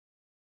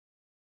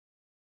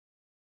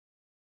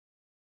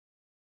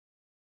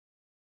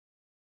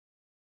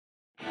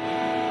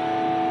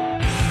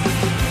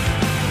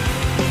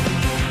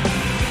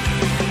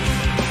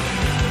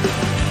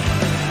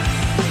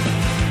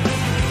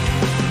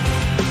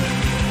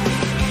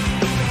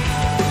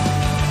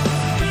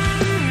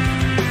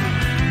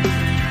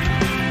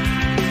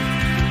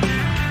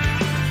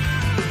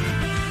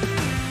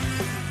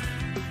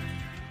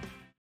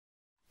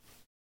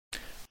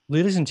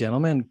Ladies and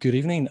gentlemen, good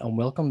evening and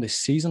welcome to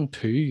season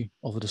 2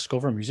 of the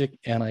Discover Music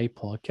NI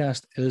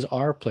podcast. It is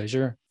our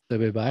pleasure to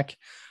be back.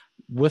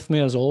 With me,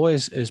 as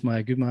always, is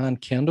my good man,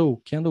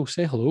 Kendo. Kendo,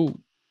 say hello.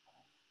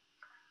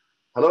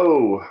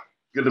 Hello,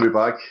 good to be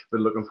back.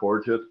 Been looking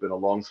forward to it. Been a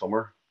long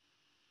summer.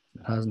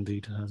 It has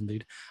indeed, it has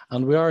indeed.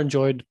 And we are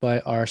enjoyed by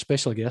our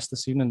special guest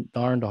this evening,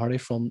 Darren Doherty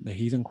from the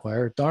Heathen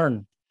Choir.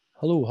 Darren,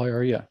 hello, how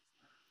are you?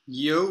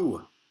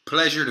 Yo,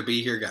 pleasure to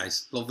be here,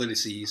 guys. Lovely to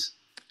see you.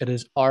 It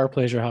is our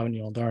pleasure having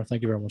you on, Darren.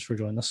 Thank you very much for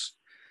joining us.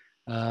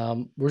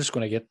 We're just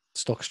going to get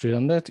stuck straight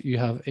into it. You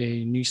have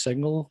a new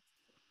single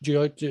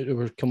due out,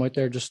 or come out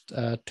there just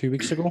 2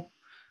 weeks ago.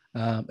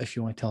 If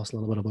you want to tell us a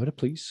little bit about it,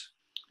 please.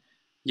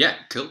 Yeah,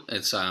 cool.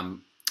 It's a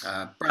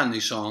brand new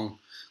song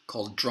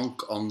called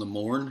Drunk on the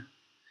Morn.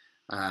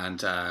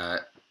 And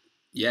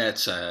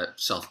it's a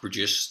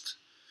self-produced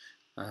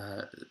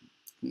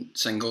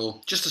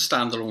single, just a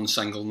standalone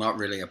single, not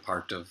really a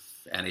part of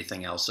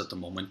anything else at the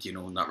moment,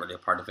 not really a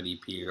part of an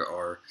EP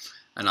or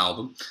an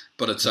album,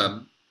 but it's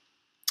a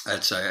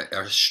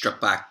stripped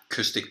back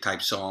acoustic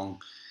type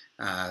song.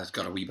 It's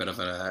got a wee bit of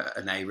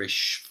an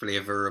Irish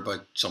flavour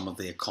about some of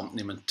the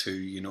accompaniment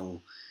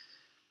too,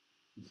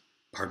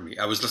 pardon me.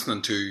 I was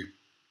listening to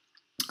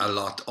a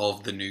lot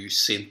of the new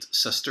Saint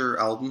Sister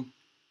album.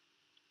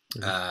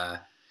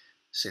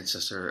 Saint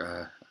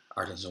Sister,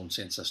 Ireland's own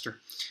Saint Sister,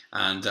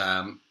 and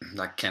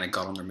that kind of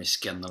got under my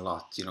skin a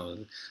lot.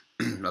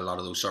 A lot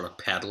of those sort of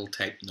pedal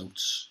type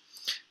notes,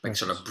 like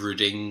sort of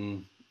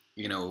brooding,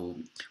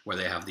 where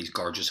they have these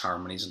gorgeous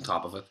harmonies on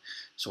top of it.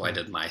 So I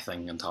did my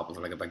thing on top of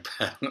it, like a big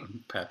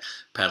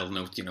pedal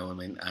note, you know what I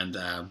mean?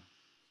 And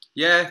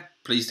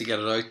pleased to get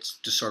it out.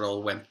 Just sort of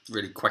all went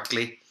really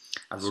quickly.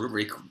 I wrote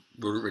it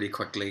really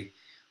quickly,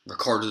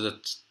 recorded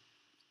it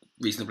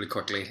reasonably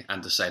quickly,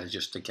 and decided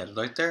just to get it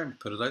out there and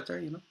put it out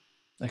there.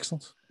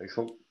 Excellent,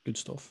 good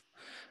stuff.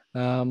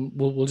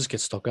 We'll just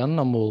get stuck in,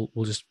 and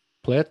we'll just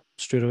play it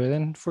straight away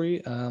then for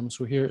you.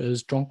 So here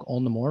is Drunk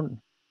on the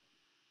Morn.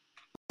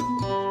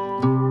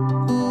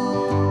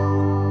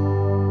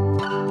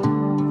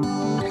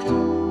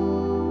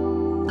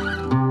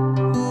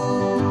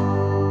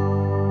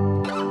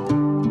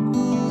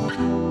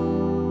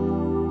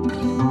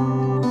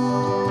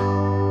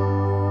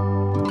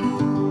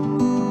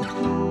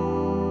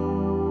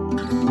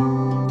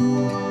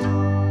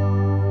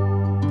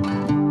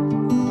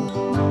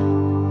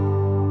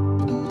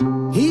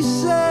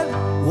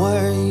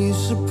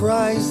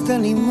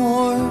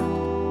 Anymore,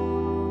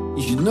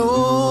 you should know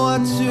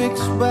what to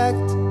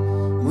expect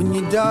when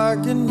you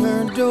darken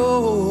her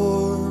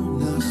door.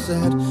 And I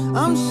said,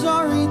 I'm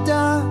sorry,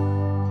 Dad,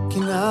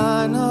 can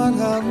I not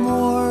have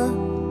more?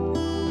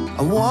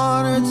 I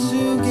want her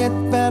to get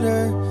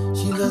better,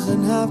 she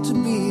doesn't have to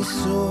be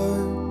sore.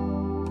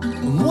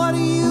 And what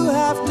do you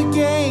have to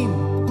gain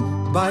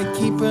by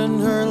keeping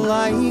her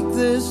like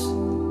this?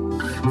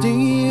 Do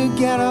you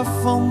get a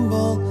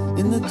fumble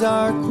in the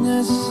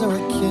darkness or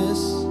a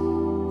kiss?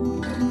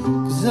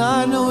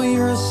 I know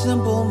you're a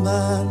simple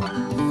man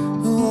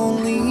who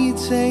only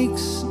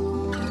takes,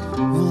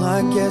 well,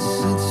 I guess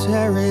it's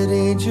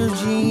heritage or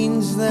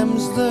genes,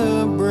 them's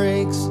the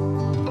breaks.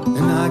 And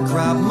I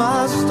grabbed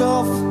my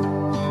stuff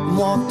and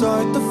walked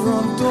out the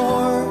front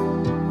door.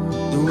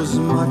 There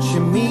wasn't much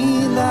in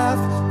me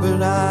left,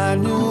 but I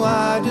knew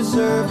I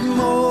deserved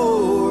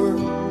more.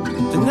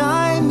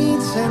 Deny me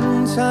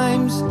 10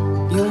 times,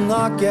 you'll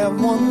not get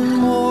one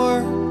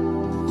more.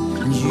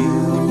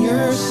 You and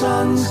your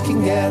sons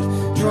can get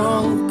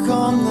drunk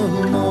on the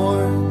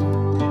morn.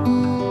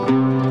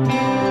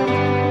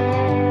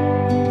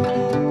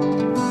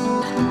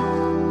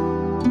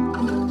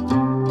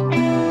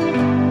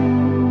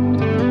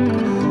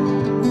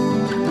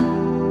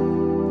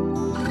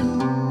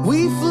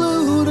 We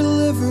flew to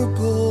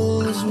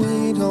Liverpool as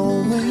we'd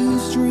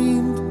always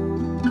dreamed.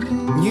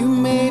 You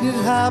made it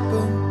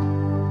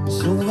happen,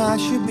 so I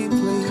should be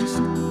pleased.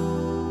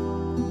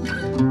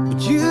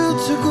 But you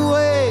took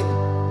away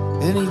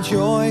any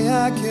joy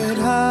I could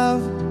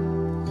have,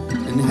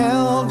 and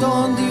held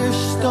on to your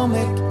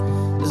stomach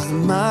as the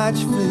match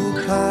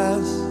flew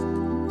past.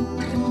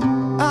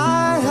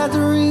 I had to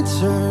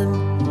return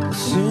as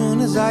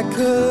soon as I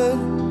could,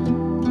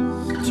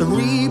 to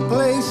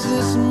replace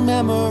this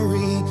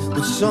memory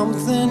with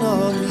something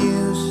of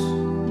use.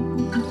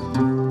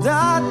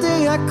 That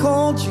day I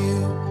called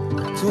you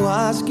to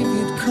ask if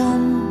you'd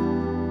come.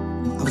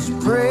 I was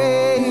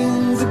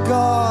praying to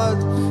God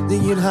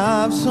that you'd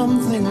have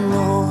something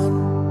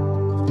on.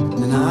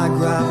 And I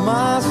grabbed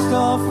my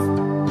stuff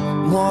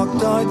and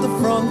walked out the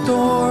front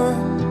door.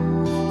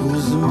 There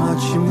wasn't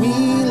much of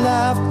me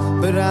left,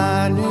 but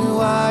I knew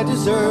I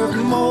deserved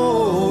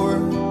more.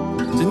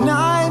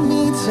 Deny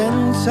me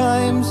 10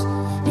 times,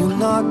 you'll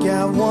not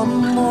get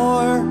one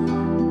more.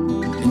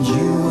 And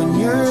you and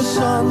your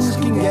sons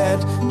can get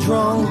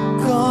drunk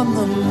on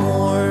the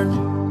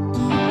morn.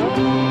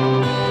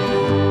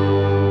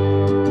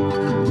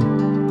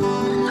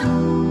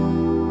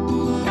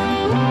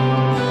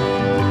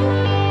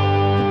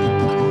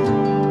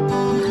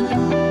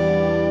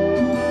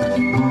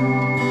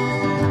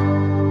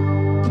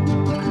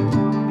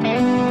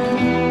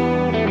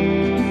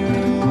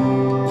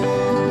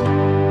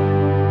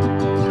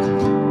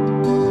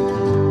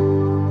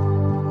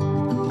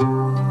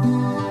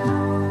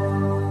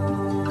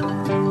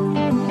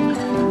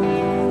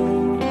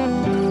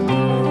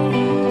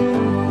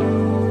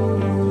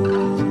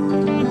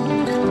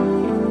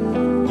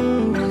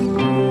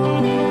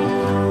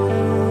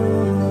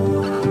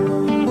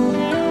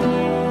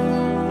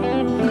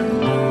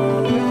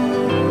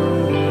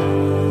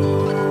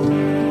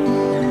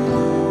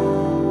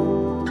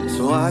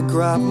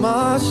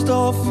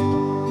 stuff,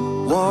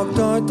 walked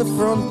out the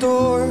front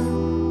door.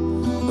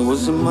 There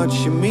wasn't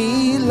much of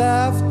me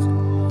left,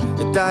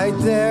 I died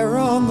there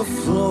on the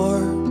floor.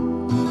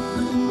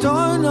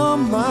 Down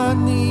on my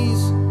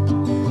knees,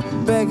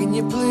 begging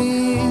you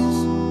please,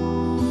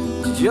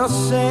 to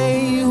just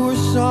say you were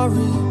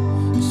sorry,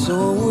 so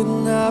I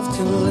wouldn't have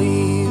to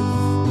leave.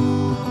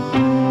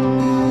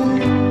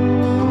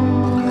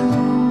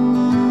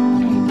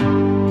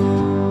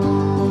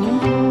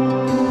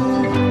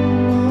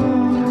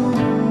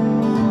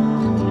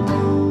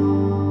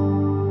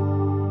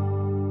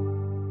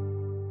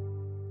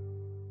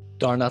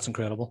 Darn, that's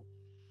incredible.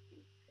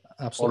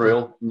 Absolutely.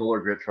 Unreal. Another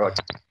great track.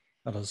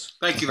 That is.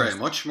 Thank you very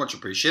much. Much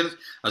appreciated.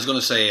 I was going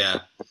to say,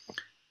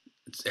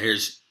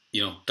 here's,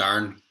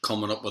 Darren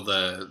coming up with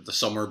the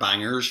summer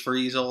bangers for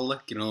you all,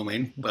 like, you know what I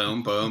mean?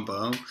 Boom, boom,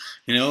 boom.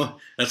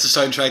 That's the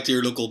soundtrack to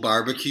your local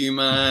barbecue,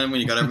 man,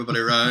 when you got everybody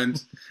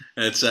around.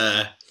 It's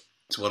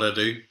what I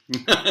do.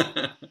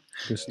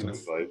 Good stuff.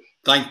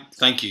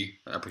 Thank you.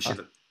 I appreciate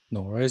it.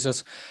 No worries.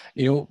 That's,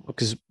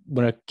 because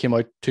when it came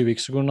out 2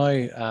 weeks ago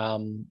now,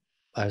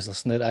 I was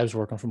listening to it. I was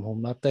working from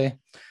home that day,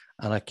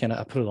 and I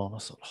put it on. I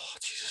thought, oh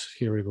Jesus,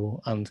 here we go.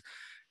 And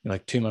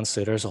like 2 months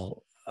later,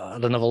 I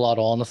didn't have a lot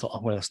on. I thought,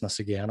 I'm going to listen to this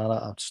again, and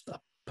I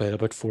played it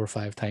about 4 or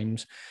 5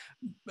 times.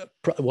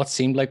 What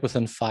seemed like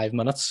within 5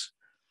 minutes,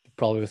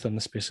 probably within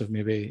the space of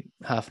maybe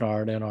half an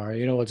hour to an hour.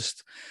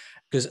 Just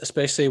because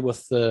especially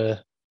with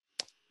the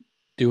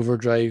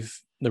overdrive,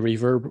 the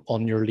reverb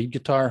on your lead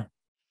guitar,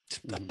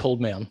 that pulled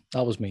me in.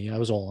 That was me. I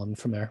was all in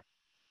from there.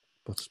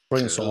 But it's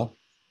brilliant song.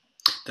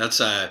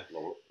 That's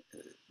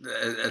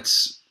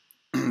it's.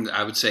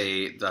 I would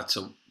say that's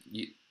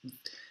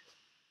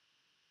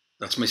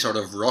my sort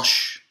of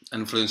Rush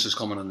influences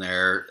coming in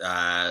there.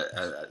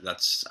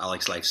 That's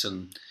Alex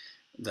Lifeson,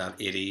 that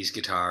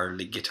 80s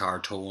lead guitar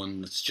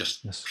tone. It's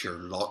just pure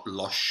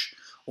lush,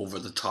 over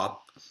the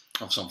top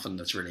of something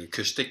that's really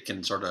acoustic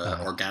and sort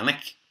of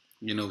organic.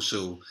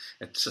 So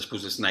I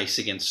suppose it's nice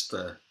against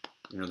the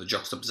the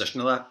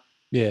juxtaposition of that.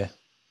 Yeah.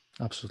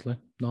 Absolutely.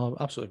 No,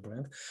 absolutely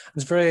brilliant.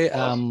 It's very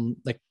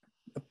like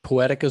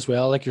poetic as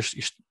well, like your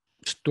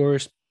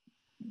stories.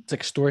 It's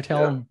like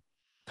storytelling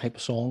type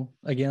of song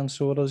again.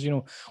 So it is,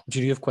 which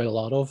you do have quite a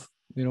lot of,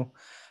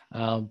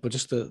 but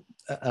just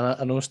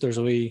I noticed there's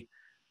a wee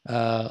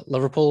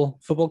Liverpool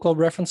Football Club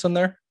reference in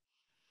there.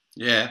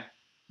 Yeah.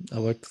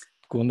 About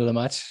going to the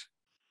match.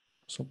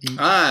 Something.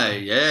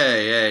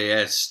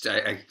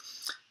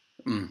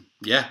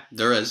 Yeah.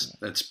 There is.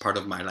 It's part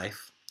of my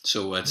life.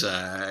 So it's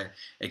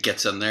it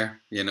gets in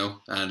there, and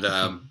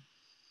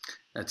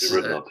it's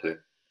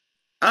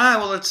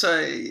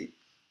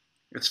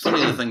it's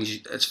funny the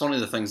things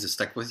the things that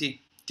stick with you. Do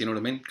you know what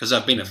I mean? Because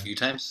I've been a few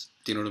times.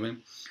 Do you know what I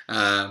mean?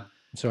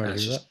 Sorry to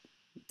hear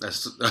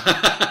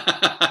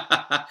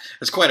that.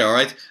 It's quite all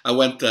right. I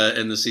went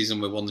in the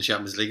season we won the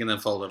Champions League, and then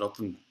followed it up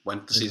and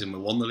went the season we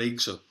won the league.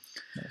 So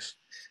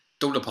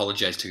don't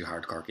apologise too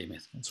hard, Corky,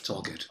 mate. It's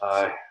all good.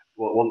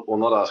 We'll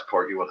not ask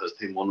Corky what his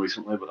team won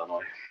recently, but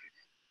anyway.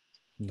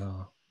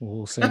 No,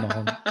 we'll say no.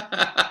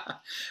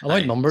 I'm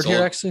outnumbered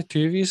here, actually.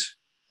 2 of yous.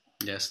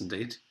 Yes,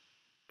 indeed.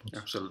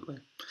 Absolutely.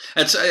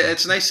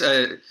 It's nice.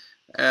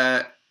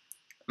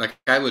 Like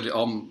I would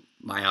on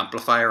my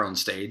amplifier on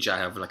stage, I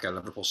have like a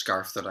Liverpool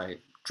scarf that I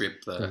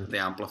drape the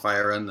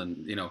amplifier in,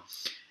 and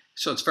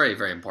so it's very,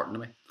 very important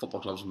to me.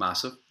 Football club's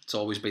massive. It's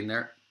always been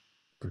there.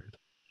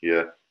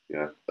 Yeah.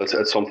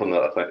 It's something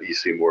that I think you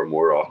see more and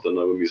more often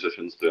now with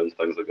musicians doing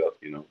things like that.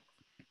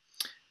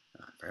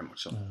 Very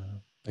much so.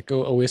 Like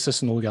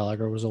Oasis and Noel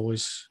Gallagher was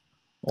always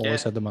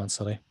had the Man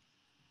City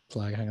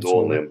flag hanging.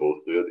 Noel and them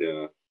both do it,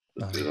 yeah.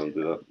 They don't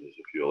do that. There's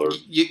a few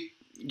others.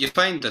 You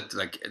find that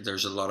like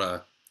there's a lot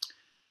of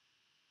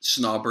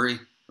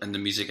snobbery in the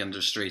music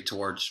industry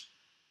towards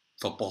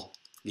football,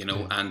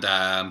 and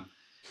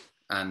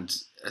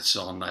it's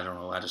on. I don't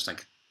know. I just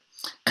think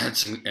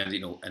it's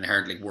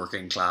inherently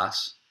working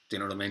class. Do you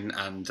know what I mean?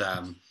 And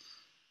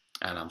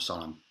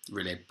I'm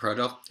really proud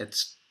of.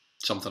 It's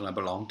something I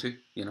belong to.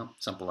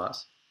 Simple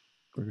as.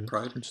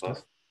 Proud. Good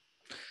stuff.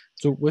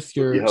 So with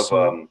your, you have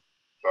sorry,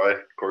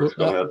 Corey,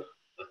 go ahead.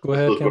 Go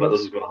ahead.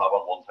 This is going to happen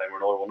one time or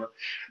another, won't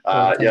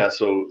it?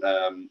 So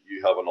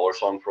you have another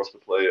song for us to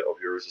play of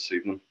yours this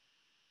evening.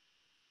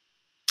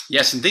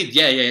 Yes, indeed.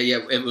 Yeah.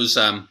 It was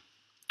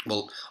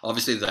well,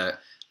 obviously the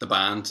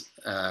band,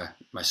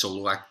 my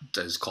solo act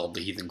is called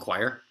the Heathen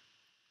Choir,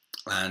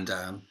 and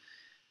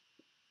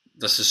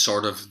this is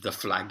sort of the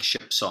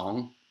flagship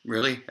song,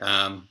 really.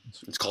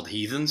 It's called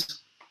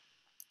Heathens,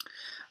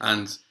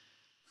 and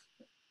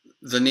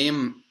the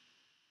name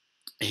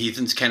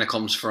Heathens kind of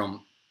comes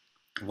from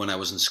when I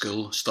was in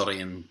school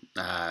studying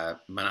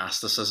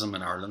monasticism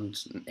in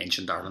Ireland, in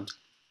ancient Ireland,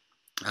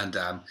 and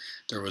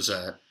there was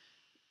a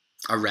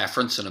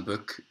reference in a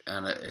book,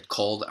 and it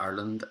called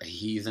Ireland a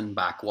heathen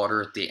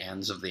backwater at the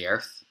ends of the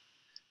earth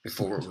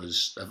before it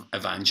was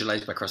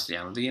evangelized by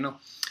Christianity, and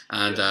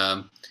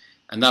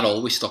that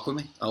always stuck with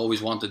me. I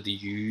always wanted to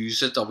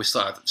use it. I always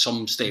thought at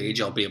some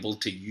stage I'll be able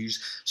to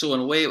use. So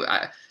in a way,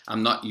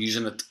 I'm not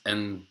using it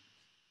in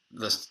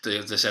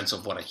the sense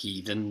of what a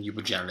heathen, you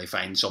would generally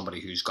find somebody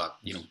who's got,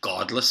 you know,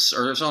 godless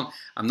or something.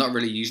 I'm not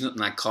really using it in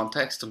that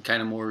context. I'm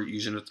kind of more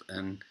using it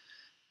in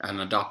an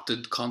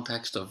adopted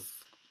context of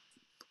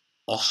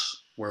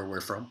us, where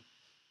we're from.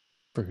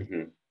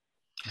 Mm-hmm.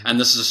 And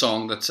this is a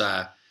song that's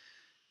I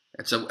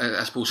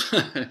suppose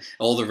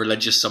all the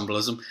religious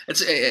symbolism.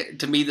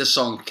 To me, this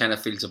song kind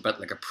of feels a bit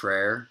like a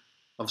prayer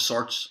of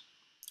sorts.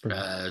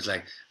 It's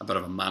like a bit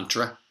of a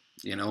mantra,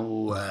 you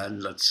know.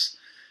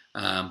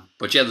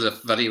 But yeah, the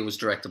video was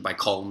directed by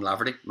Colin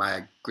Laverty,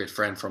 my great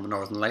friend from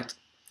Northern Light.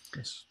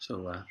 Yes.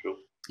 So cool.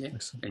 Yeah,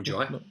 Excellent.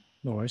 enjoy.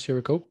 No worries. Here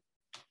we go.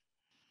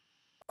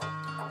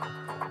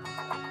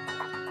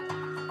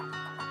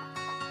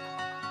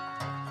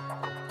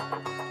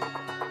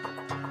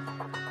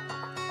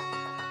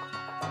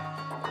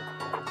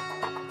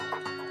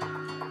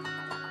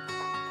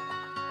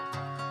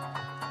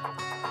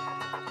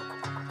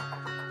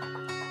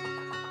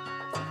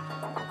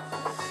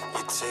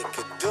 Take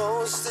a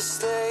dose to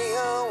stay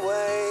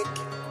awake,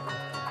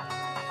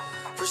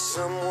 for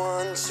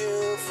someone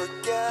to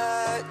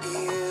forget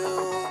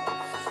you.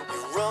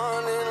 You're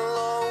running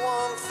low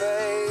on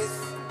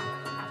faith,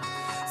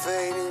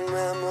 fading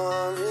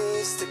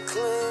memories to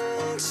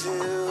cling to.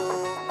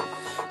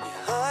 You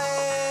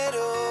hide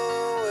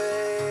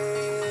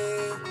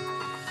away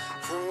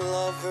from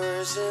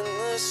lovers in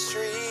the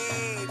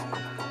street.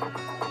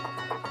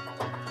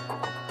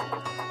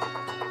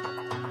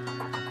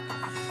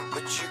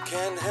 You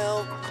can't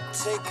help but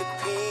take a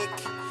peek,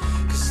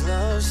 'cause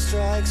love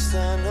strikes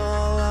down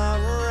all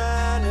our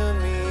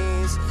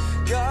enemies.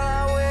 God,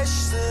 I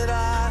wish that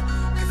I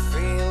could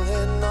feel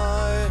it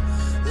now.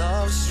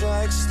 Love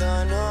strikes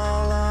down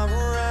all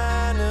our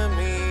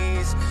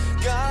enemies.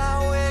 God,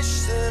 I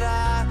wish that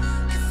I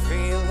could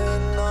feel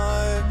it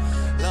now.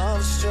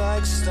 Love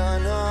strikes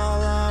down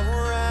all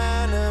our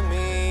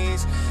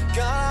enemies.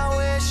 God, I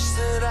wish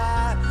that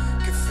I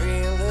could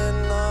feel it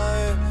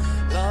now.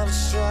 Love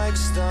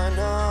strikes down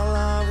all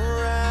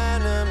our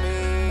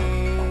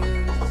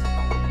enemies.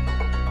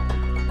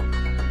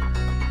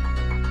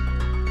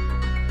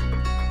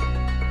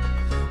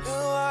 Who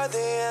are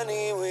they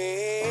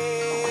anyway?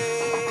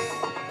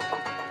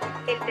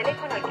 El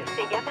teléfono al que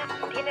usted llama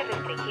tiene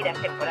restringidas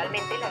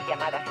temporalmente las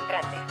llamadas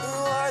entrantes.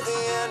 Who are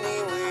they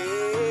anyway?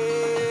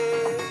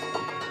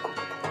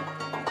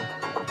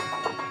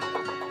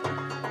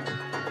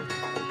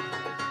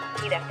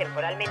 Restringidas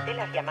temporalmente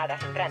las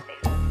llamadas entrantes.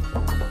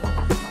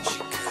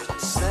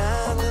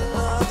 Stand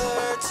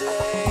another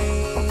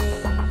day,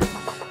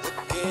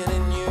 looking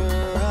in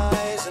your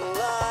eyes and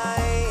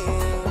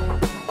lying.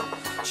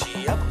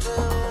 She upped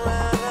and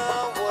ran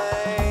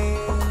away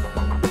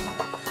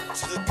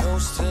to the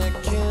ghost to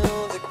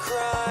kill the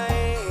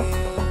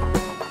crying.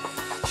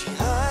 She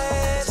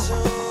hides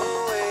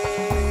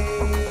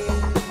away,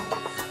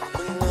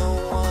 but no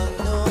one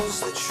knows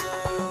the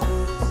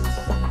truth.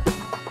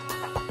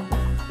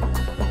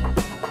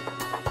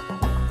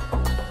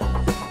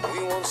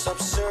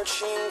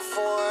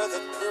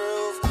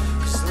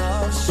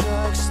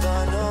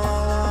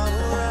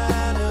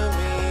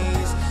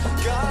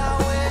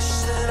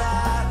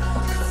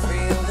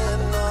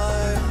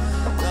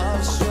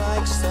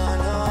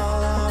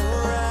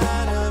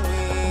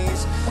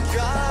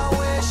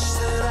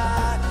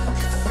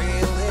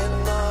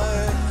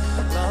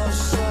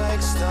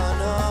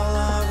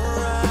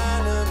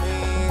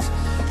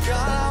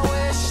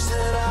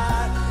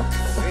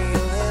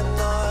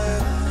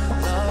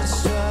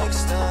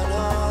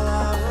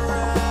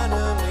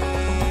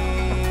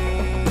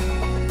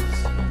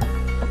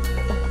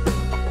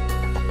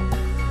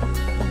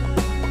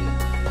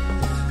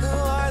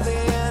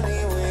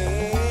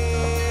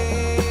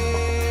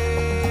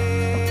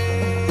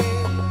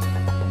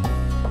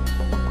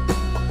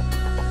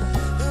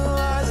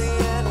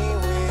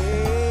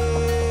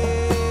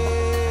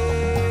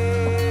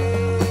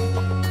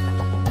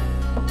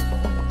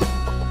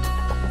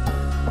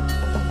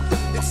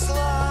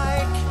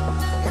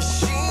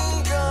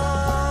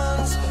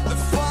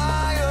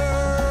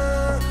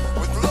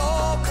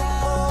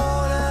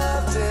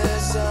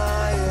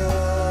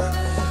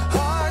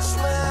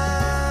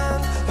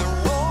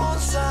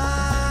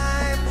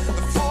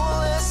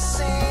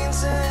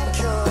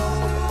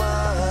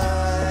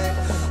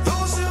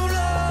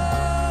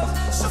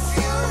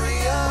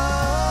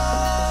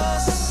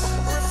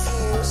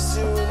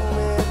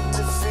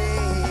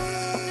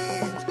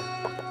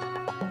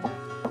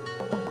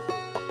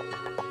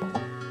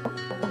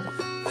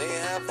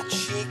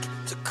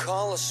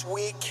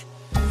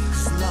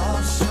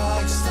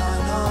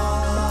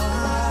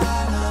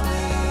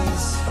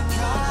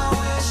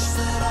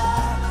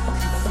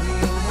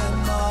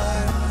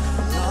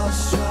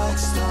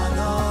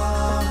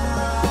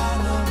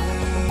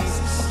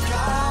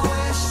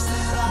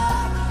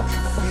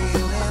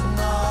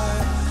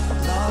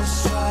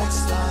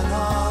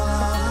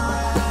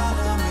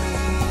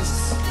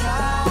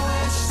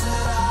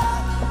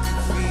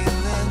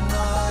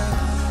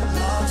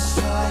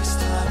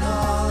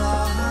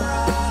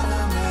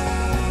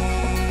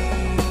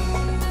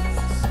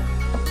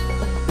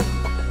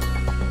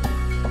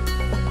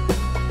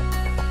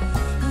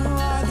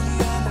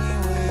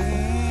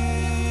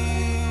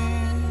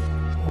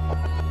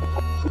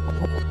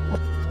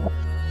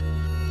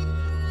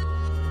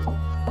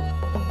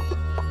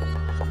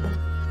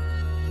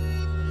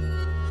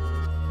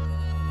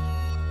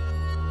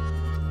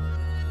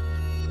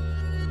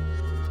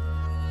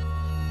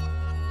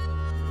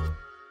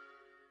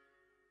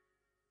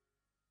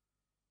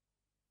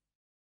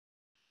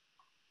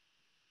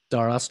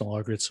 Darn, that's not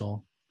a great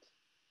song.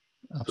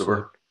 Absolutely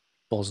Super.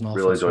 buzzing off.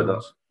 Really it, enjoyed so it that.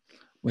 was.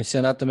 When you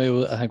sent that to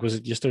me, I think was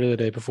it yesterday or the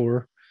day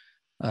before,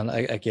 and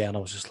I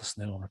was just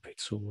listening on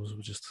repeat, so it was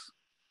just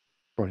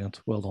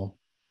brilliant. Well done.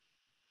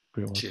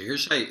 Great work.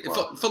 Cheers. Hey,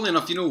 Wow. funnily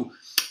enough,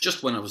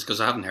 just when I was,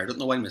 because I haven't heard it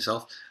in a while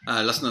myself,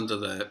 listening to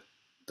the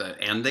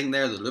ending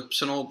there, the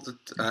loops and all that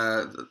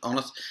on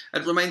it,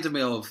 it reminded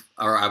me of,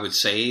 or I would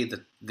say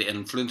that the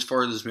influence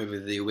for it is maybe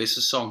the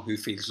Oasis song "Who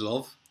Feels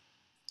Love."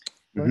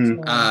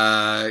 Mhm.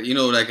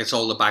 Like it's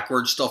all the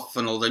backward stuff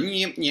and all the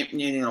nyeh, nyeh,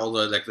 nyeh, and all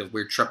the like the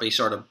weird trippy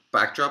sort of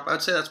backdrop.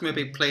 I'd say that's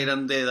maybe played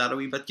into that a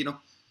wee bit. I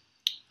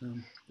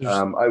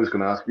was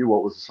going to ask you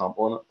what was the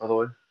sample on it, by the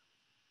way.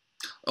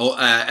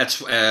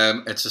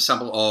 It's a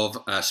sample of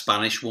a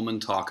Spanish woman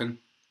talking.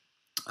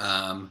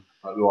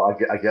 Well,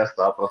 I guessed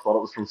that, but I thought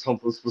it was from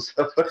something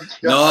specific.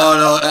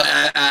 No,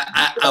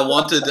 I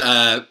wanted.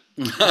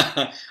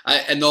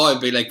 I know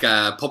it'd be like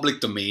public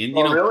domain,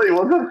 Oh, really?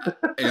 Was it?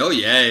 Oh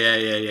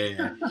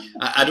yeah.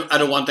 I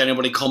don't want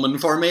anybody coming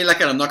for me,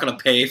 like, and I'm not going to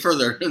pay for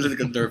their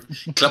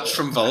clips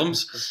from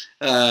films.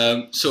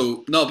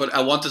 So no, but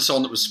I wanted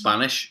someone that was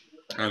Spanish,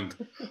 and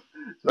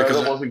Sorry,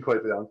 that wasn't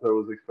quite the answer I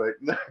was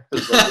expecting.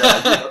 It's like,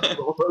 yeah, that's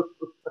what it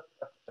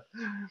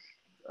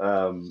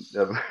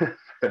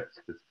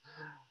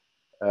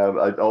was.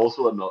 I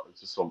also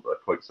just a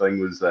quick thing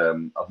was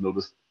I've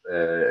noticed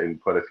in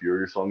quite a few of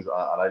your songs, and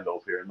I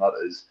love hearing that,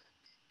 is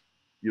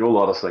a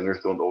lot of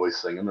singers don't always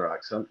sing in their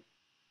accent,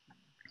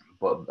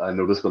 but I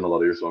noticed in a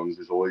lot of your songs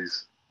there's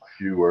always a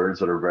few words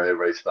that are very,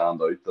 very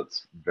stand out,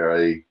 that's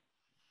very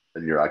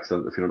in your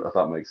accent, if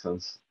that makes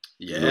sense.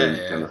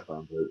 yeah. Kind of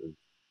stand out,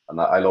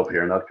 and I love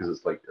hearing that,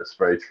 because it's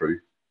very true.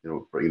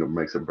 It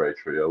makes it very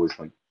true. I always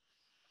think.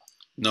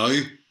 No.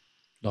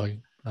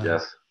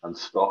 Yes, and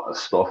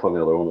stuff on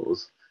the other one. It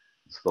was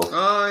stuff.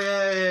 Oh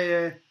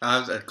yeah.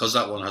 Because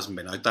that one hasn't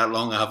been out that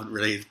long, I haven't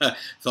really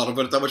thought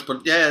about it that much.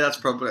 But yeah, that's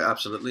probably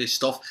absolutely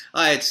stuff.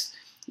 It's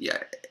you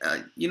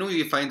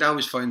find I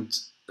always find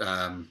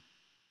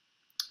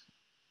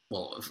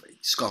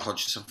Scott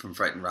Hutchison from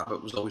Frightened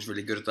Rabbit was always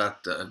really good at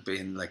that,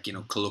 being like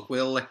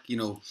colloquial. Like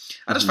I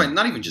just find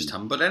not even just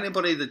him, but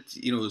anybody that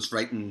is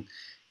writing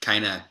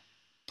kind of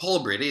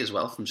Paul Brady as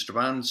well from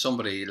Strabane,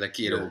 somebody like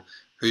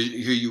who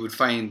you would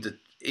find that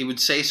he would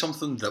say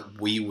something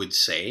that we would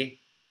say.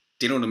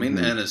 Do you know what I mean?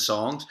 In his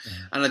songs,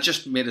 and it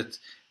just made it.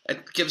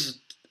 It gives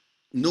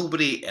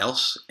nobody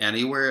else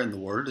anywhere in the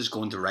world is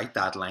going to write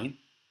that line.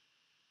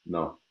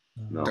 No.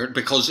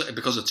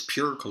 Because it's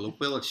pure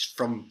colloquial. It's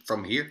from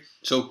here.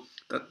 So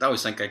I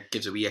always think it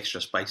gives a wee extra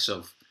spice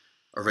of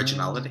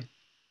originality.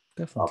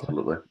 Definitely.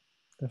 Absolutely.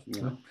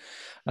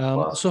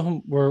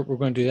 So we're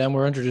going to do then.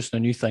 We're introducing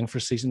a new thing for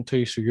season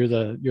 2. So you're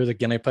the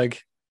guinea pig.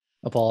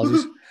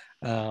 Apologies.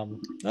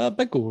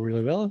 Big go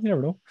really well. You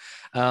never know.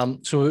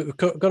 So we've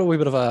got a wee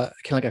bit of a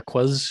kind of like a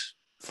quiz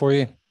for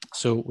you.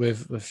 So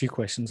we've a few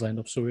questions lined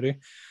up. So we do.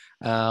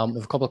 We have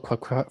a couple of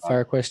quick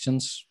fire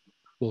questions.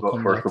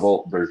 But first of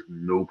all, there's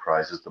no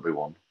prizes to be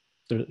won.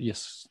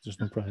 There's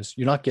no prize.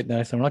 You're not getting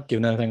anything. We're not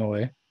giving anything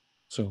away.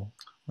 So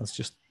that's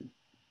just.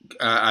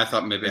 I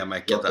thought maybe I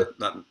might get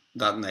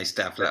that nice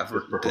Def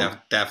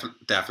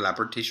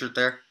Leppard t-shirt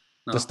there.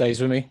 No? This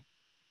stays with me.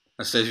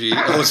 That stays with you.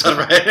 Oh, is that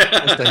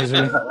right? This stays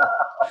with me.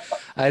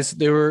 As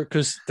they were,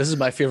 because this is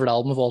my favorite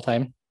album of all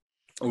time.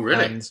 Oh,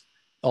 really? And,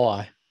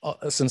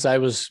 since I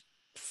was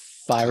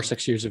 5 or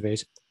 6 years of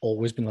age,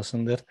 always been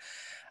listening to it.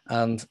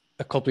 And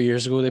a couple of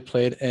years ago, they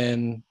played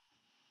in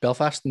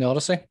Belfast in the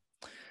Odyssey.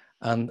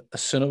 And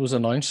as soon as it was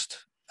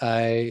announced,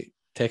 I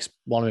text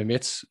one of my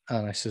mates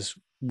and I says,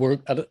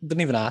 I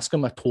didn't even ask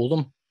him. I told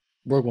him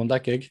we're going to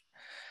that gig.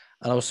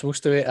 And I was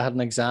supposed to, I had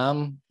an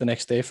exam the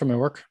next day for my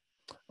work.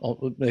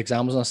 The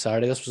exam was on a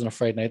Saturday. This was on a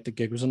Friday night. The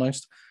gig was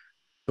announced.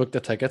 Booked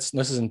the tickets. And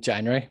this is in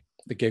January.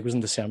 The gig was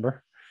in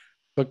December.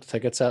 Booked the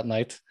tickets that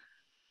night.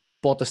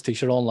 Bought this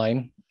t-shirt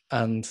online.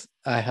 And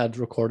I had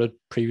recorded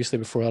previously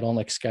before that on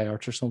like Sky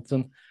Arts or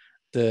something,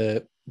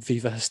 the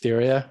Viva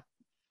Hysteria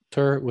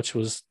tour, which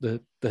was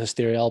the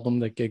Hysteria album,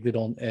 the gig they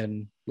done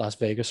in Las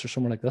Vegas or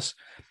somewhere like this.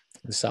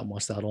 I sat and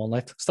watched that all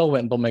night. Still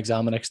went and done my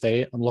exam the next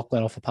day, and luckily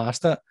enough I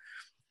passed it.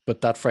 But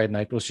that Friday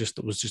night was just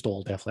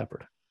all Def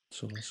Leppard.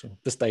 So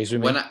this day's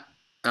with me. When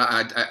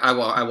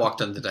I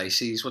walked into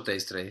Dicey's. What day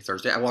is today?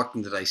 Thursday. I walked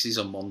into Dicey's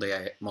on Monday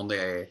at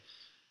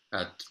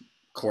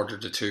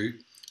 1:45,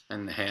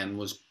 and Hen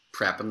was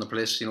prepping the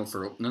place,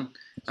 for opening,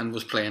 and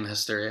was playing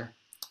Hysteria.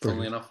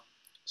 Funnily enough.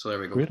 So there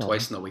we go. Great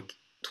Twice album. in a week.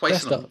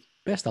 Twice in a week.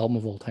 Best album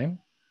of all time,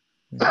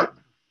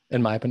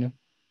 in my opinion.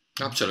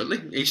 Absolutely,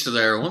 each to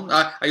their own.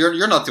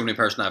 You're not the only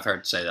person I've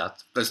heard say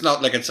that. But it's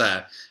not like it's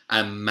a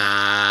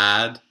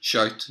mad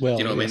shout. Well,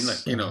 you know what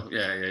yes, I mean? Like,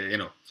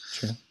 yeah.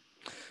 True.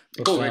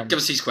 Go, give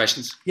us these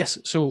questions. Yes.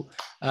 So,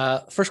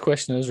 first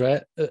question is,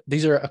 right.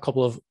 These are a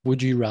couple of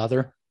would you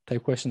rather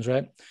type questions,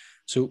 right?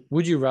 So,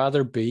 would you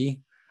rather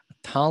be a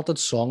talented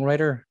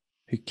songwriter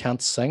who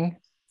can't sing,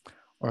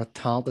 or a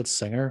talented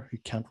singer who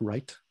can't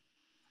write?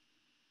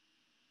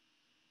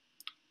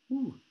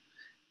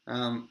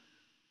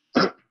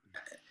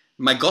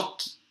 My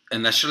gut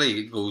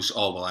initially goes,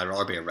 oh well, I'd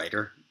rather be a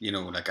writer. You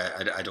know, like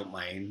I don't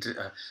mind,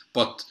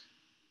 but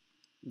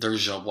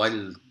there's a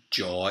wild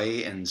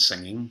joy in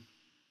singing.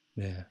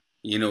 Yeah.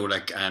 You know,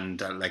 like and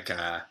like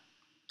a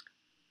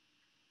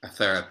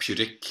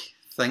therapeutic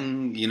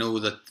thing. You know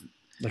that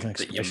There's an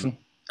that expression.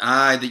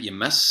 that you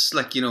miss.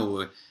 Like you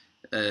know,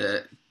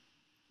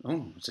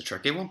 oh, it's a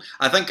tricky one.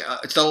 I think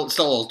still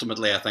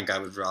ultimately, I think I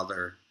would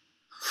rather.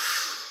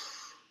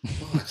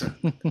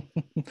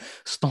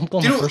 Stumped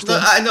on Do the you know? first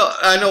one.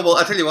 I know. Well,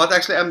 I tell you what.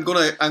 Actually, I'm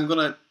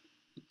gonna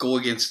go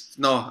against.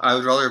 No, I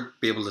would rather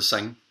be able to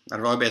sing. I'd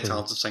rather be a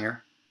talented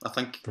singer. I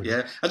think.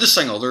 Brilliant. Yeah, I just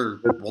sing other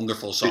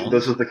wonderful songs.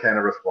 This is the kind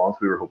of response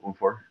we were hoping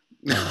for.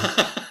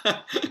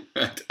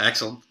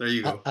 Excellent. There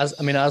you go. As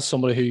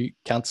somebody who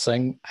can't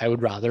sing, I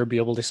would rather be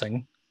able to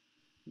sing,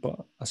 but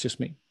that's just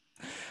me.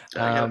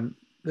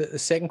 The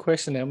second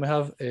question then we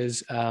have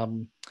is,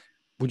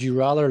 would you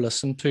rather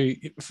listen to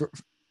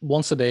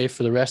once a day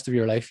for the rest of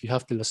your life? You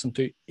have to listen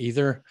to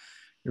either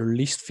your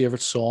least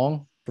favorite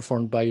song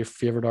performed by your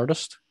favorite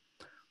artist,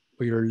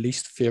 or your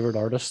least favorite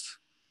artist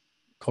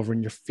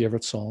covering your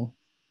favorite song.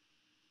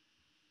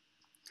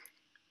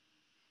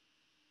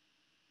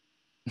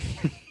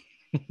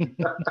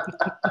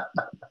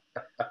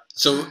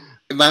 So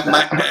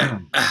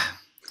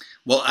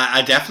well,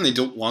 I definitely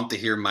don't want to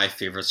hear my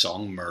favorite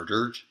song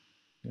murdered.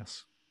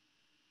 Yes.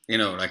 You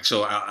know, like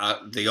so.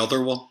 The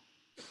other one,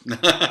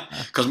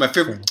 because my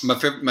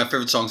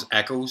favorite song's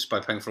 "Echoes" by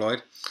Pink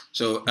Floyd.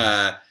 So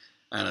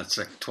and it's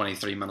like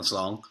 23 minutes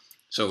long.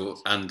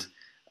 So and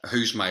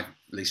who's my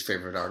least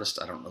favorite artist?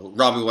 I don't know.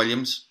 Robbie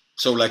Williams.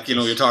 So like you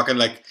know, you're talking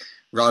like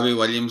Robbie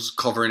Williams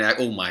covering.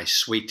 Oh my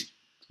sweet,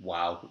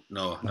 wow!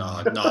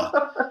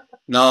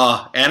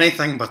 No,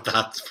 anything but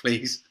that,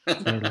 please.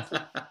 Because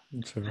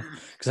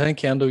I think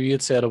Kendo, you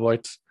had said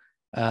about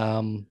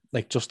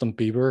like Justin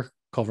Bieber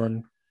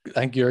covering.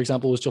 I think your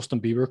example was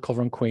Justin Bieber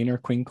covering Queen or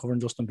Queen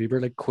covering Justin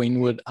Bieber. Like Queen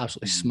would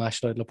absolutely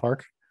smash it out of the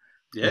park.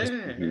 Yeah.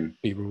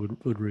 Bieber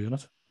would ruin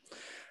it.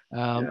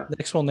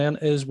 Next one then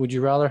is, would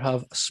you rather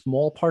have a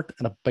small part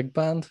in a big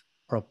band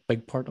or a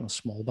big part in a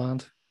small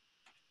band?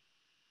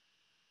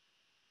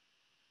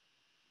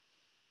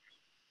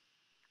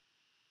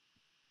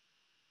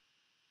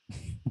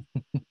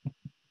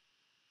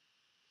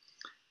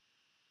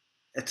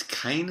 It's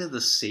kind of the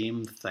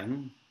same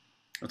thing.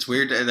 It's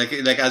weird,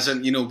 like as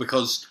in you know,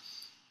 because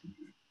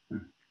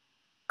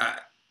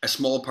a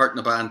small part in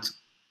a band,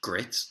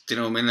 great. Do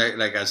you know what I mean?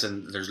 Like as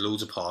in, there's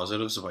loads of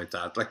positives about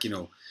that. Like you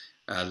know,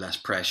 less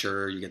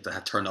pressure. You get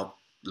to turn up,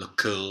 look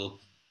cool.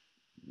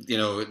 You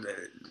know,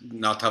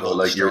 not have all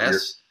the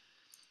stress.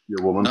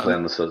 Your woman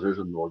playing the scissors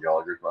in Noel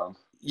Gallagher's band.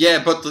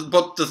 Yeah, but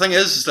the thing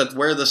is that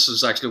where this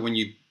is actually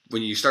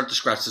when you start to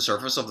scratch the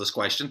surface of this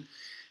question,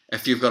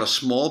 if you've got a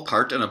small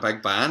part in a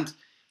big band,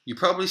 you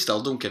probably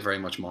still don't get very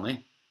much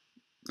money.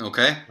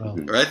 Okay,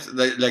 right?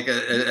 Like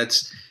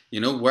it's you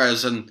know,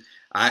 whereas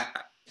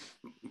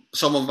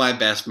some of my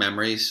best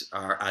memories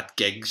are at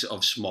gigs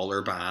of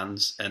smaller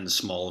bands in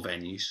small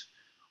venues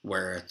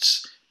where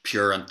it's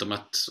pure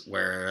intimate,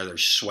 where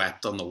there's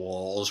sweat on the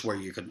walls, where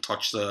you can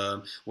touch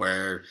them,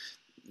 where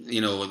you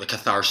know the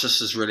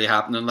catharsis is really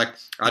happening. Like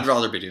I'd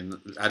rather be doing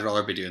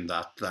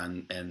that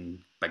than in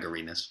big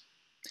arenas.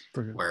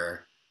 Brilliant.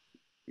 Where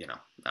you know,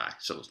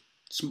 so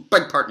it's a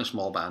big part in a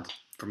small band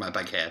for my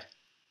big head.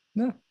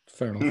 Yeah,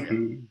 fair enough.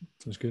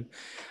 Sounds good.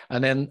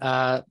 And then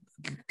the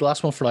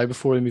last one for now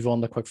before we move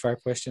on to quick fire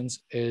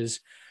questions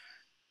is,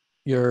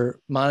 your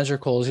manager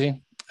calls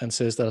you and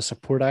says that a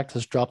support act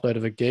has dropped out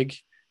of a gig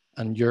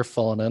and you're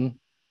filling in.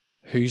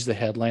 Who's the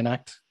headline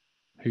act?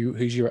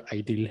 Who's your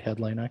ideal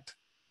headline act?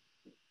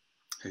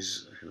 Who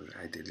would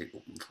I ideally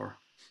open for?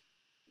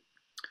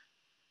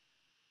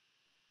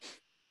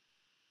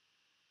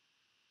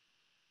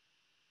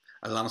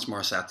 Alanis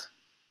Morissette.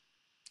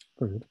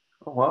 Very good.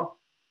 Oh wow.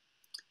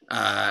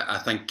 I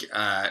think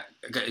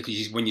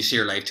when you see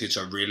her live too, it's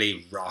a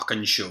really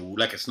rocking show.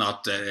 Like it's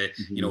not,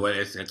 you know,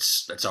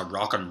 it's a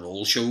rock and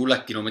roll show.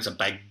 Like you know, it's a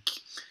big,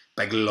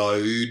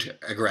 loud,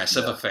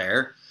 aggressive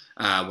affair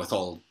with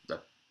all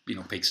the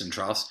peaks and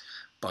troughs.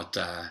 But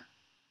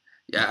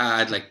yeah,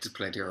 I'd like to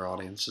play to your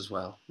audience as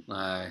well.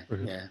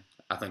 Yeah,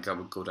 I think that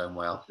would go down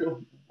well.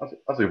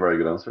 That's a very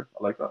good answer.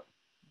 I like that.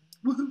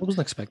 I wasn't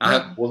expecting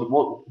that.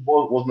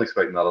 Wasn't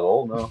expecting that at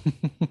all. No.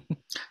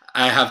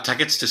 I have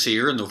tickets to see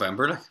her in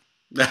November.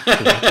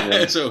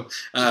 So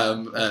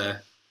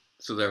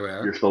there we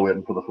are. You're still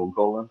waiting for the phone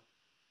call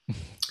then?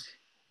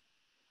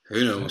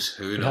 Who knows?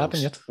 Who knows? Happen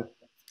yet.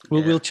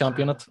 We'll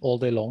champion it all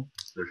day long.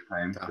 There's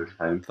time.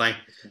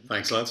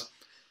 Thanks, lads.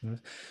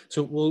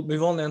 So we'll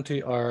move on then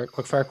to our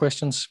quick fire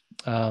questions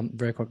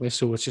very quickly.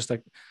 So it's just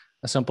like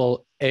a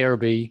simple A or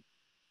B.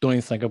 Don't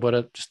even think about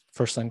it. Just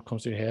first thing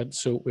comes to your head.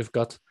 So we've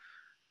got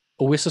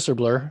Oasis or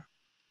Blur.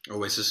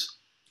 Oasis.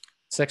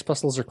 Sex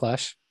Pistols or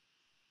Clash.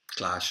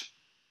 Clash.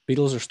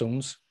 Beatles or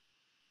Stones.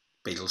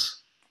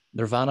 Beatles.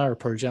 Nirvana or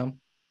Pearl Jam.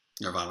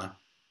 Nirvana.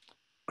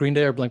 Green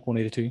Day or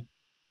Blink-182.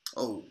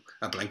 Oh,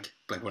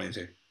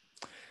 Blink-182.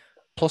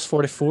 Plus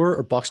 44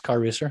 or Boxcar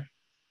Racer.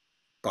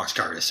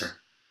 Boxcar Racer.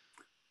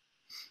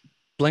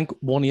 Blink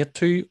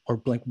 182 or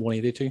Blink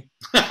 182?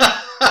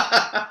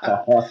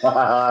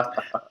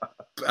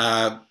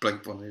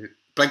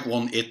 Blink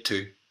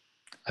 182.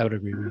 I would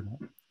agree with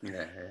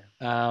that.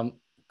 Yeah.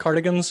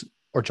 Cardigans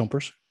or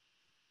jumpers?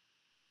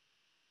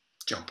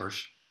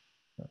 Jumpers.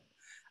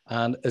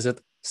 And is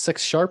it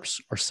 6 sharps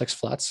or 6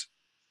 flats?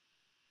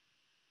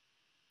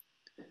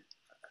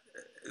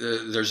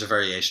 There's a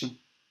variation.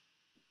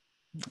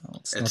 No,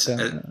 it's It's not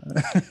that.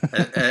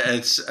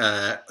 it's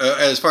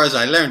as far as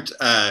I learned.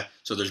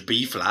 So there's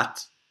B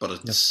flat, but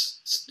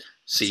it's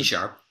C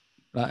sharp.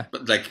 Aye.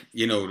 But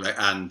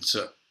and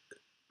so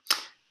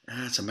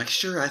it's a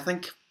mixture. I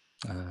think.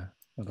 It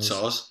is.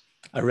 Saws.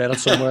 I read it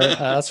somewhere.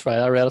 That's right.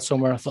 I read it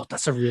somewhere. I thought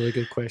that's a really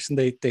good question.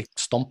 They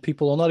stump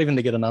people, or not even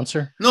to get an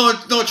answer. No,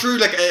 true.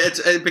 Like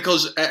it's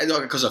because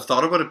I've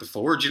thought about it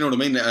before. Do you know what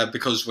I mean?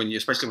 Because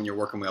especially when you're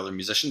working with other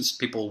musicians,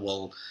 people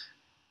will.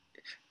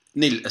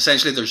 Neil,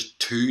 essentially, there's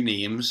 2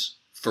 names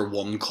for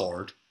one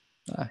chord.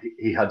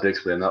 He had to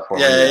explain that for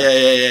me.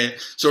 Yeah.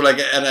 So like,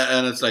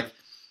 and it's like,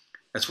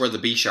 that's where the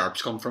B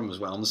sharps come from as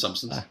well in The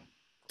Simpsons.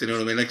 Do you know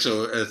what I mean? Like,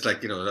 so it's like,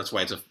 that's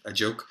why it's a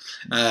joke.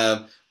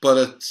 But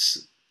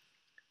it's,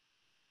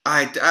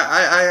 I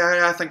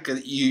think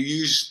you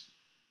use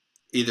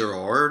either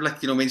or,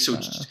 like, you know what I mean? So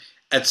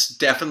it's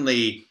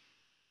definitely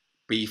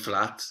B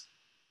flat,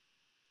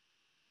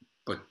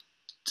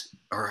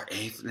 or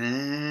A. Don't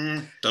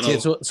know. See,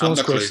 it's one of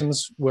those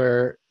questions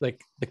where,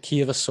 like, the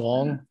key of a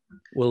song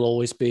will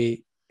always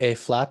be A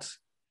flat.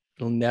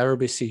 It'll never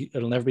be C.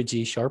 It'll never be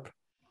G sharp.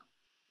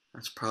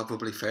 That's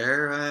probably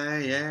fair.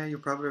 Yeah, you're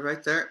probably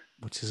right there.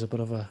 Which is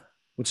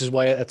which is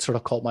why it sort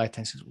of caught my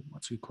attention.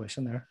 What's a good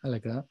question there? I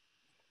like that.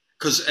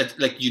 Because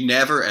you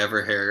never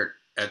ever hear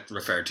it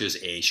referred to as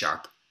A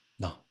sharp.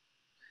 No.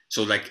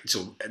 So that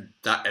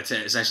it's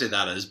essentially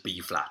that is B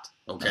flat.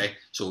 Okay,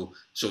 so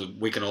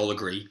we can all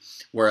agree.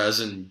 Whereas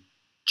in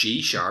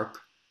G sharp,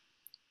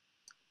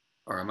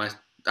 or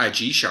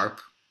G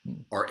sharp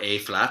or A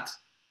flat,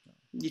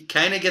 you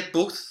kind of get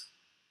both.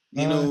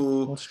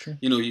 That's true.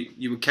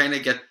 You would kind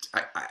of get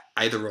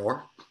either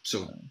or.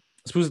 So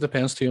I suppose it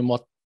depends too on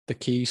what the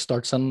key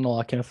starts in and all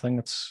that kind of thing.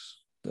 It's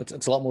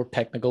a lot more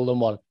technical than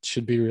what it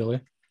should be,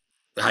 really.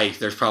 Hey,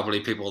 there's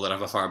probably people that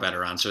have a far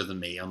better answer than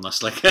me on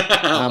this. Like,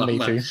 me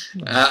too.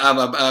 I'm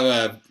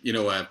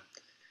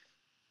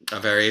a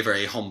very,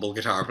 very humble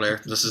guitar player.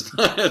 This is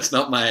it's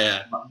not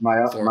my my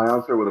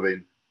answer would have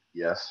been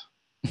yes.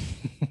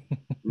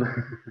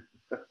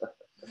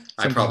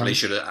 I probably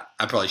should have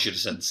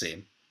said the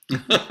same.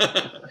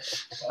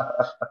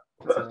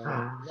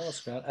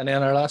 That's great. And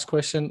then our last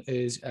question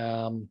is,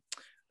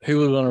 who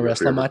will win a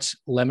wrestling match,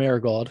 Lemmy or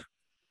God?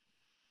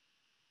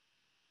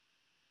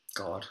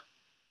 God.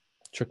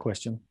 Trick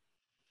question.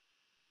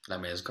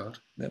 Lemmy is God.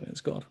 Lemmy is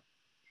God.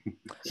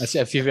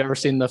 If you've ever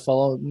seen the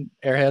fellow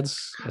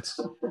Airheads, it's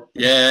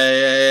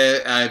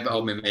yeah.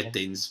 My mate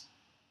Dean's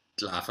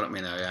laughing at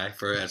me now. Yeah,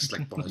 it's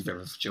like one of his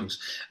favorite shows.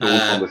 I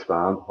don't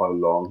understand how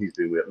long he's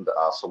been waiting to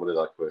ask somebody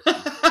that question.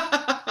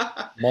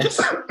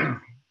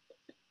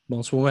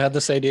 Months when we had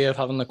this idea of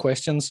having the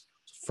questions.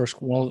 First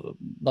one,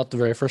 not the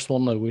very first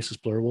one, the Oasis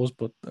Blur was,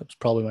 but it's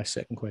probably my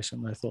second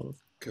question I thought of.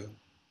 Cool.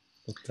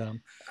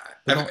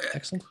 But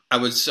excellent. I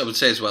would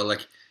say as well,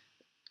 like,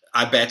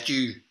 I bet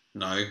you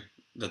now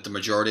that the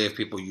majority of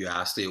people you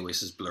ask the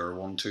Oasis Blur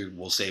one to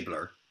will say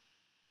Blur.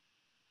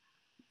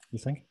 You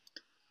think?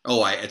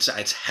 Oh, it's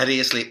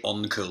hideously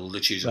uncool to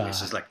choose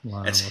Oasis. Like,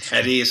 it's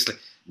hideously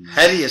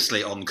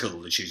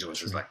uncool to choose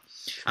Oasis. Like,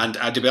 and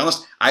to be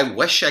honest, I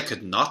wish I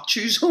could not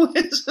choose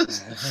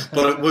Oasis,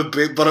 but it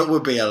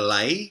would be a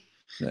lie.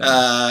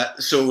 Yeah.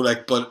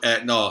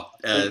 No.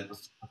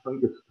 I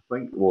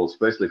think well,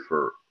 especially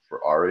for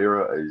our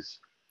era, is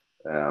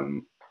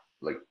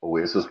like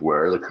Oasis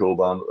were the cool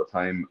band at the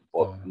time.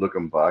 But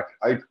looking back,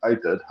 I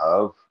did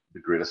have The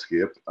Great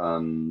Escape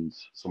and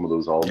some of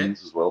those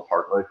albums as well,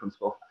 Park Life and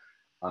stuff.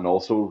 And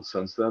also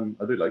since then,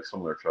 I do like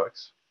some of their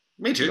tracks.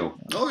 Me too.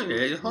 Oh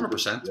yeah,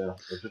 100%. Yeah,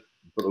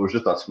 but it was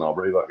just that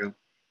snobbery back then.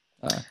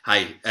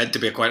 Hi, to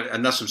be quite,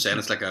 and that's what I'm saying.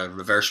 It's like a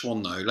reverse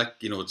one now. Like,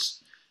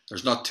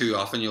 there's not too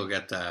often you'll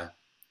get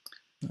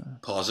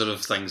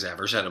positive things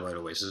ever said about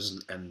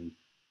Oasis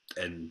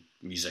in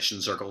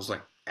musician circles,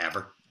 like,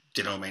 ever.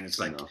 Do you know what I mean? It's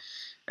like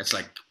it's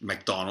like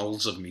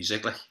McDonald's of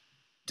music, like.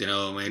 Do you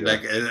know what I mean? Yeah.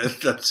 Like,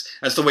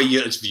 that's the way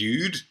it's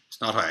viewed.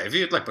 It's not how I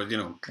view it, like, but Yeah,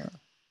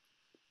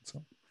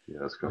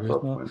 it's got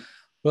that point.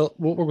 Well,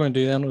 what we're going to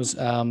do then is,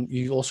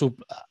 you also,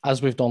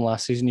 as we've done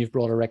last season, you've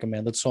brought a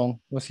recommended song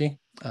with you.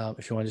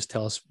 If you want to just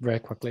tell us very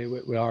quickly,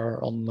 we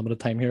are on limited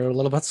time here a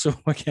little bit, so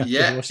we can't.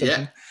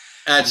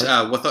 It's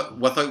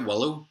Without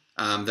Willow.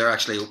 They're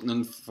actually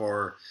opening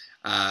for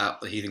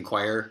the Heathen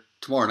Choir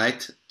tomorrow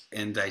night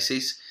in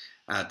Dicey's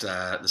at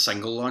the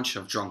single launch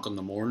of Drunk on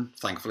the Morn.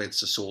 Thankfully,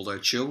 it's a sold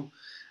out show.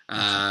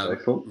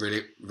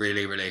 Really,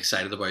 really, really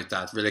excited about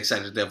that. Really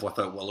excited to have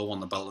Without Willow on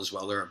the bill as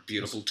well. They're a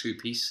beautiful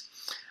two-piece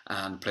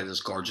and play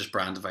this gorgeous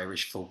brand of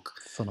Irish folk.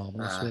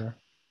 Phenomenal.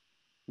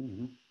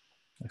 Mm-hmm.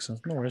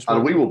 Excellent. No worries.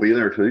 And we will be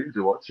there too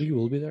to watch. You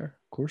will be there,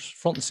 of course,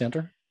 front and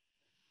center.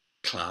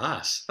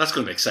 Class. That's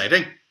going to be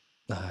exciting.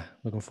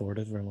 Looking forward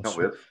to it very much. Can't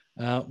wait.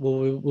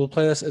 We'll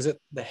play this. Is it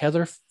the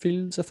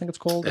Heatherfields? I think it's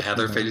called. The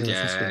Heatherfield,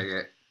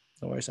 yeah.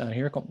 No worries. And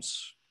here it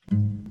comes.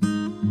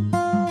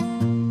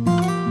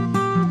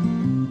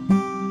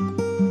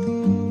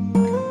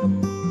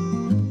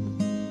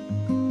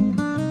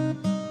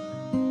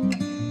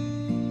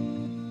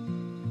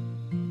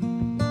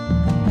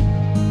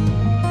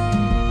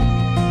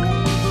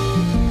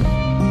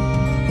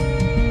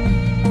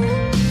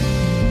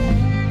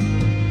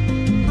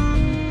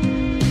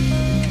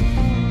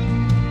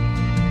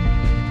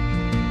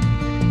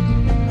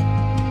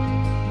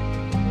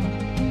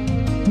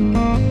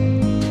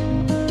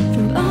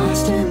 From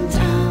Boston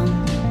town,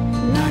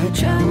 and I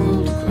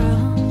traveled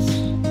across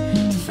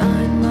to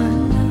find my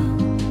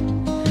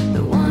love,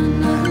 the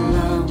one I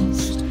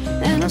lost,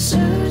 and I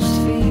searched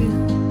for you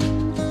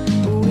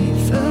when we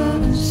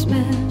first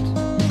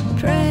met,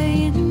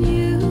 praying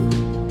you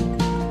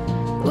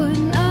would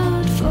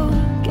not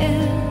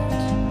forget.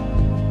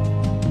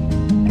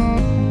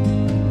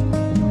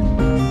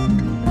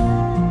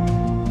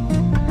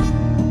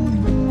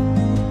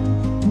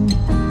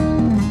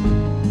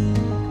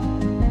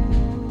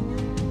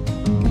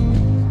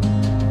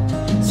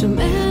 So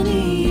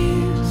many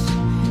years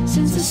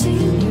since I've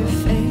seen your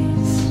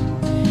face,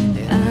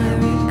 I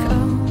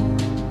recall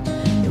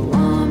your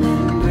warm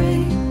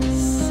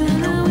embrace,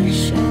 and I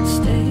wish I'd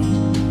stay,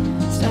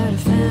 start a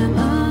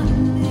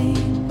family,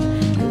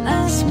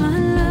 unless my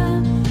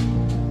love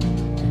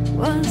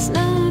was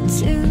not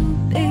to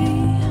be.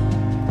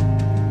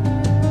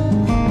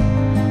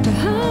 The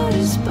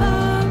hardest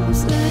part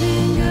was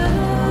letting go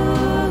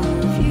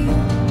of you,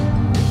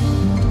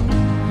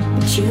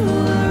 but you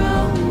were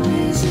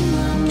always in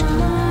my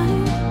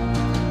mind.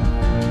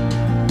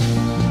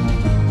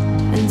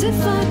 And if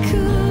I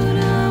could,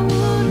 I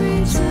would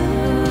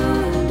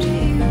return to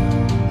you.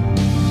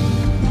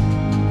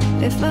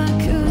 If I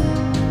could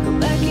go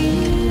back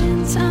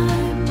in time.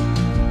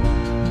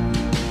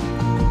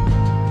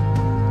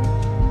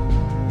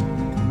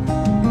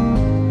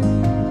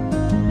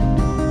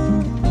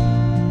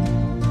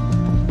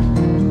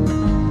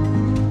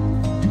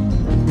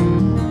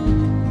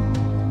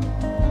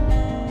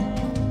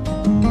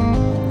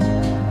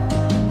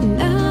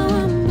 Now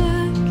I'm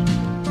back,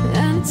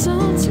 and it's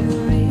all too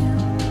real.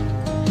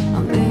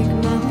 I'll make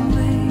my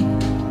way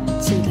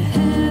to the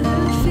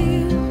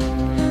Heatherfield,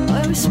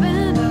 where we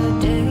spend our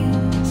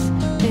days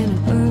in a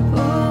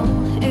purple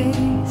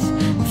haze,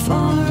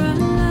 before our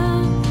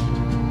love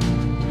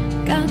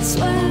got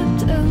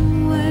swept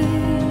away.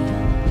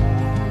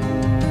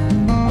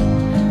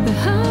 The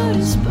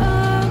hardest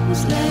part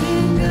was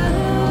letting go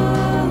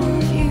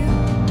of you,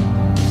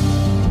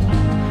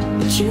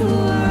 but you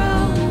were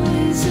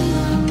always in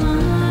my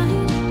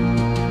mind.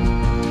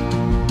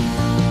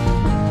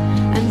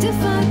 And if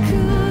I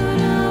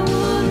could, I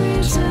would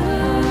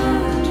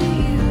return to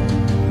you.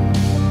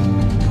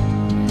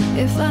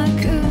 If I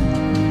could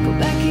go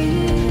back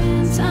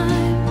in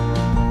time.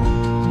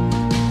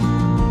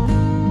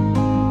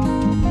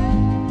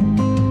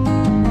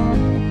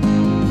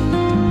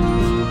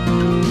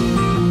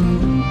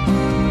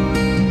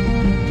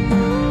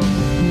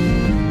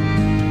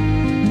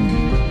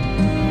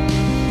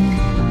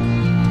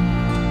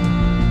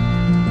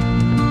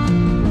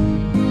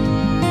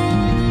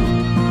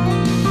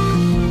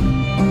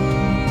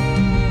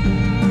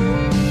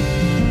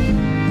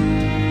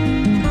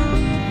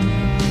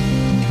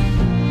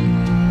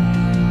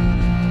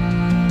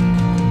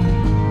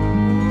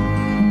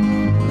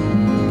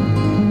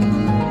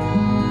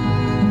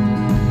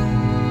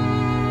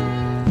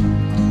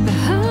 The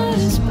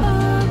hardest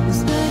part was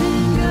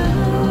letting go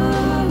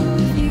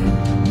of you,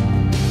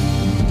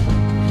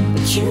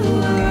 but you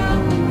were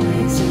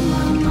always in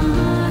my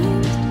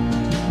mind.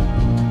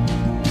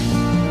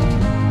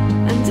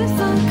 And if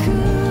I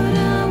could, I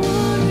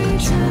would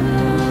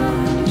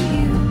return to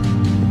you.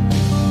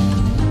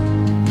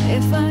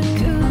 If I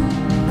could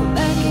go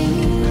back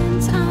in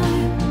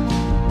time.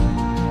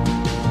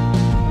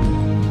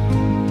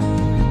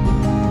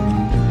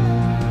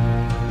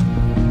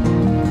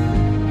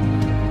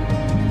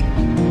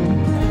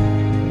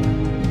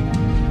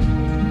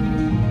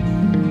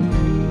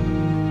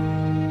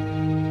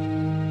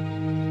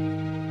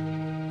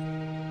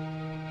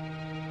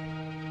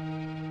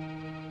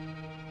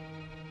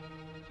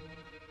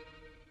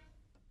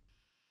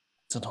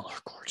 It's another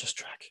gorgeous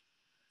track.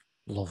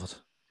 Love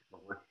it.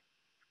 Lovely.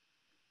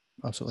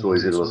 Absolutely. So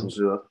easy to love listen it.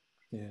 to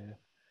that.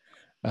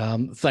 Yeah.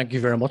 Thank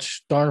you very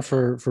much, Darren,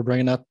 for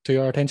bringing that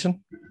to our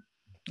attention.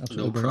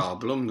 Absolutely No brilliant.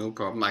 problem, no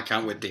problem. I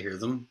can't wait to hear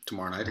them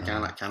tomorrow night.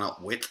 I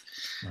cannot wait.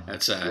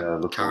 It's Yeah,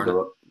 look forward to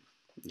it.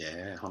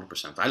 Yeah,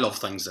 100%. I love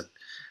things that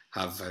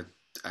have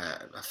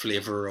a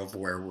flavour of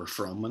where we're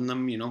from in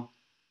them. You know,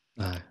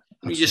 Aye,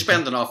 you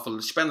spend an awful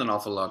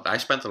lot. I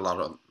spent an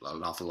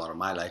awful lot of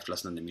my life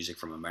listening to music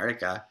from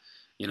America.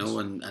 You know,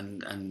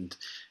 and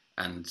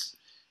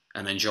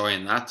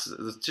enjoying that.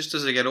 Just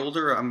as I get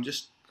older,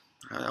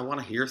 I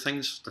want to hear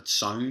things that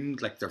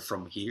sound like they're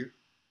from here.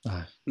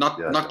 Aye. Not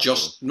Yeah, not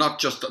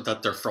just that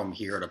they're from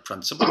here, the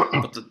principle,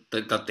 but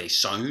that they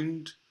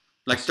sound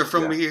like they're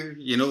from Yeah. here.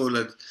 You know,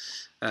 like,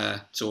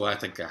 so I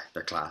think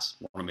they're class.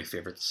 One of my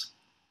favorites.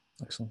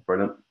 Excellent.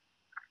 Brilliant.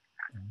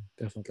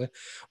 Definitely.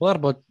 Well, that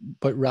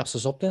about wraps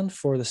us up then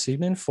for this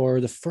evening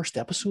for the first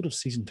episode of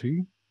season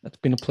 2. It's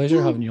been a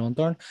pleasure having you on,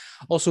 Darren.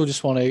 Also,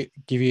 just want to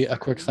give you a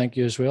quick thank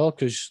you as well,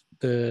 because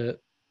the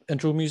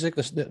intro music,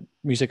 the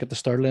music at the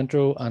start of the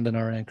intro and in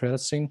our end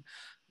credits scene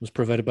was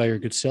provided by your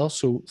good self.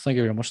 So thank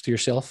you very much to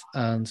yourself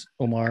and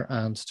Omar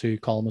and to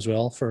Colm as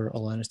well for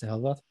allowing us to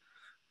have that.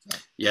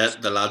 Yeah,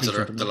 the lads Good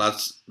that are gentlemen.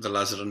 the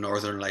lads at the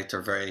Northern Light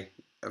are very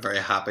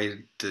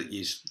happy that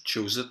you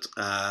chose it.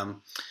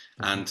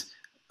 And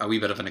a wee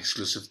bit of an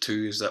exclusive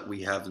too is that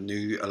we have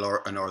new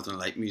A Northern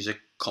Light music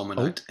coming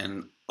Oh. out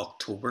in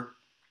October.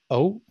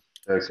 Oh,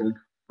 Excellent.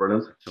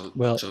 Brilliant. So,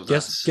 well, so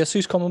guess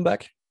who's coming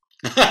back?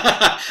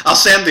 I'll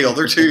send the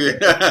other two,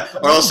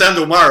 or I'll send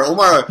Omar.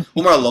 Omar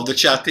will love the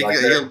chat.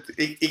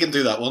 He can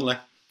do that one, like.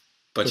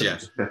 But yeah,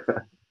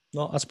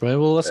 No, that's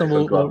brilliant. Well, listen,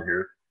 Excellent. Glad to hear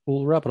it.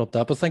 we'll wrap it up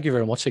that. But thank you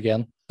very much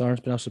again, Darren.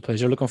 It's been an absolute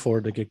pleasure. Looking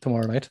forward to the gig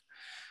tomorrow night.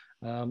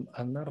 And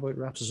that about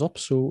wraps us up.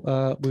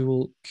 So we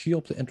will cue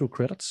up the intro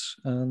credits.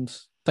 And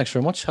thanks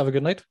very much. Have a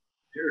good night.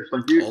 Cheers.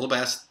 Thank you. all the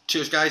best.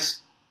 Cheers,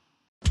 guys.